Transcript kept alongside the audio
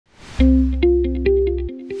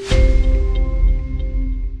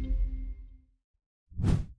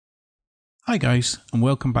Hi guys, and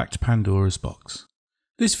welcome back to Pandora's Box.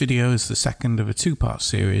 This video is the second of a two-part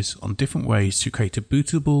series on different ways to create a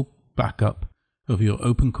bootable backup of your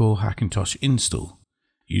Opencore Hackintosh install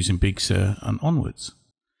using Big Sur and onwards.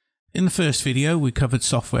 In the first video we covered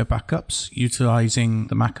software backups utilizing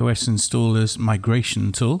the macOS installer's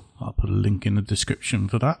migration tool. I'll put a link in the description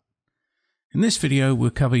for that. In this video we'll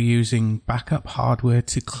cover using backup hardware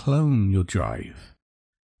to clone your drive.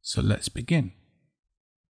 So let's begin.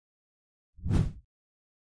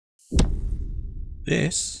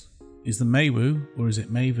 This is the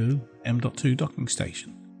M.2 M.2 Docking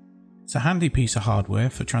Station. It's a handy piece of hardware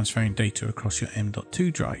for transferring data across your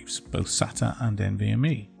M.2 drives, both SATA and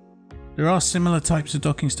NVMe. There are similar types of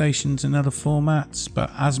docking stations in other formats,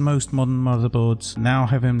 but as most modern motherboards now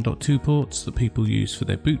have M.2 ports that people use for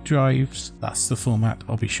their boot drives, that's the format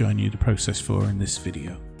I'll be showing you the process for in this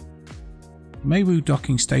video. M.2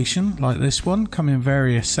 Docking Station, like this one, come in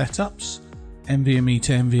various setups: NVMe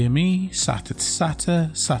to NVMe, SATA to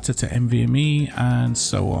SATA, SATA to NVMe, and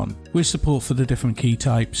so on, with support for the different key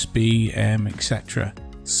types, B, M, etc.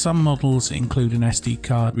 Some models include an SD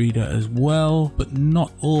card reader as well, but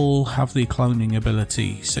not all have the cloning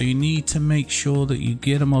ability, so you need to make sure that you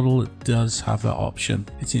get a model that does have that option.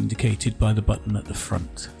 It's indicated by the button at the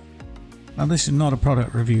front. Now this is not a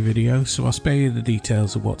product review video, so I'll spare you the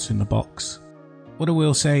details of what's in the box. What I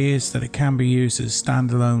will say is that it can be used as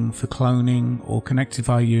standalone for cloning or connected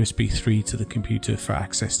via USB 3 to the computer for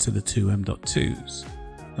access to the two M.2s.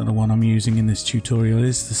 Now the one I'm using in this tutorial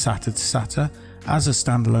is the SATA to SATA as a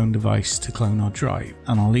standalone device to clone our drive,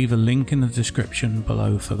 and I'll leave a link in the description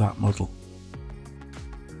below for that model.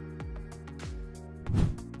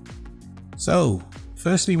 So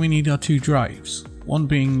firstly we need our two drives, one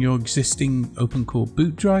being your existing Opencore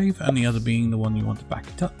boot drive and the other being the one you want to back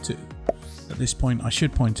it up to. At this point I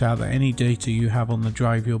should point out that any data you have on the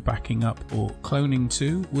drive you're backing up or cloning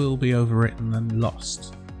to will be overwritten and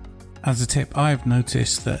lost. As a tip, I've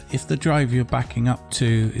noticed that if the drive you're backing up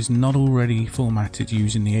to is not already formatted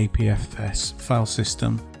using the APFS file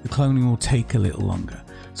system, the cloning will take a little longer.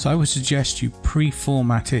 So I would suggest you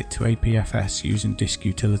pre-format it to APFS using disk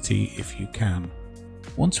utility if you can.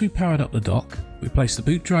 Once we powered up the dock, we place the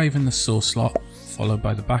boot drive in the source slot, followed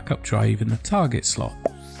by the backup drive in the target slot.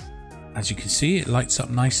 As you can see, it lights up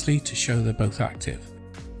nicely to show they're both active.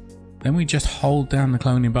 Then we just hold down the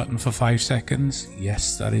cloning button for 5 seconds,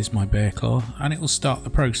 yes, that is my bear claw, and it will start the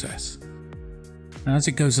process. Now as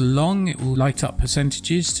it goes along, it will light up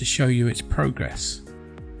percentages to show you its progress.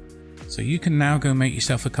 So you can now go make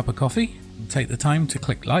yourself a cup of coffee and take the time to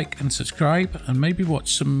click like and subscribe, and maybe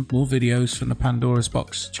watch some more videos from the Pandora's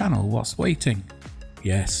Box channel whilst waiting.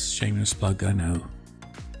 Yes, shameless plug, I know.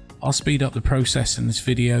 I'll speed up the process in this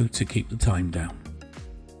video to keep the time down.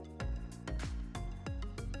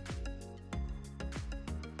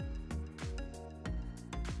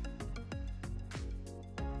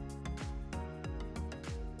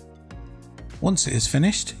 Once it is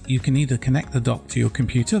finished, you can either connect the dock to your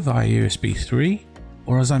computer via USB 3,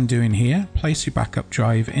 or as I'm doing here, place your backup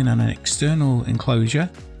drive in an external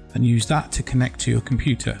enclosure and use that to connect to your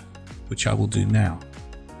computer, which I will do now.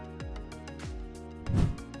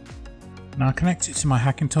 Now I'll connect it to my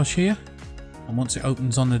Hackintosh here, and once it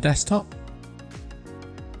opens on the desktop,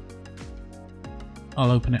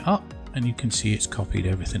 I'll open it up and you can see it's copied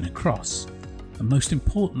everything across. And most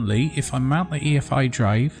importantly, if I mount the EFI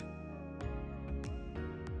drive,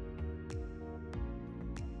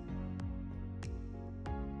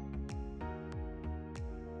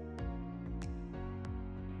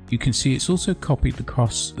 you can see it's also copied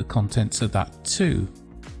across the contents of that too.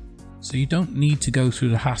 So you don't need to go through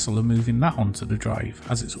the hassle of moving that onto the drive,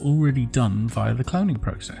 as it's already done via the cloning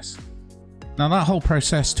process. Now that whole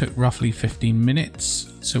process took roughly 15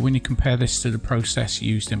 minutes, so when you compare this to the process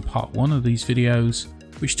used in part 1 of these videos,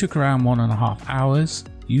 which took around 1.5 hours,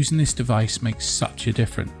 using this device makes such a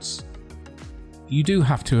difference. You do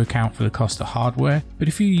have to account for the cost of hardware, but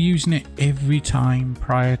if you're using it every time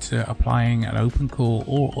prior to applying an Opencore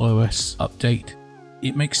or OS update,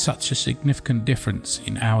 it makes such a significant difference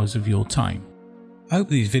in hours of your time. I hope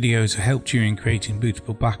these videos have helped you in creating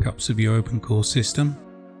bootable backups of your Opencore system.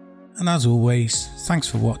 And as always, thanks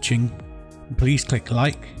for watching. Please click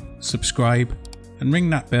like, subscribe, and ring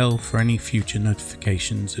that bell for any future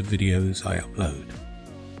notifications of videos I upload.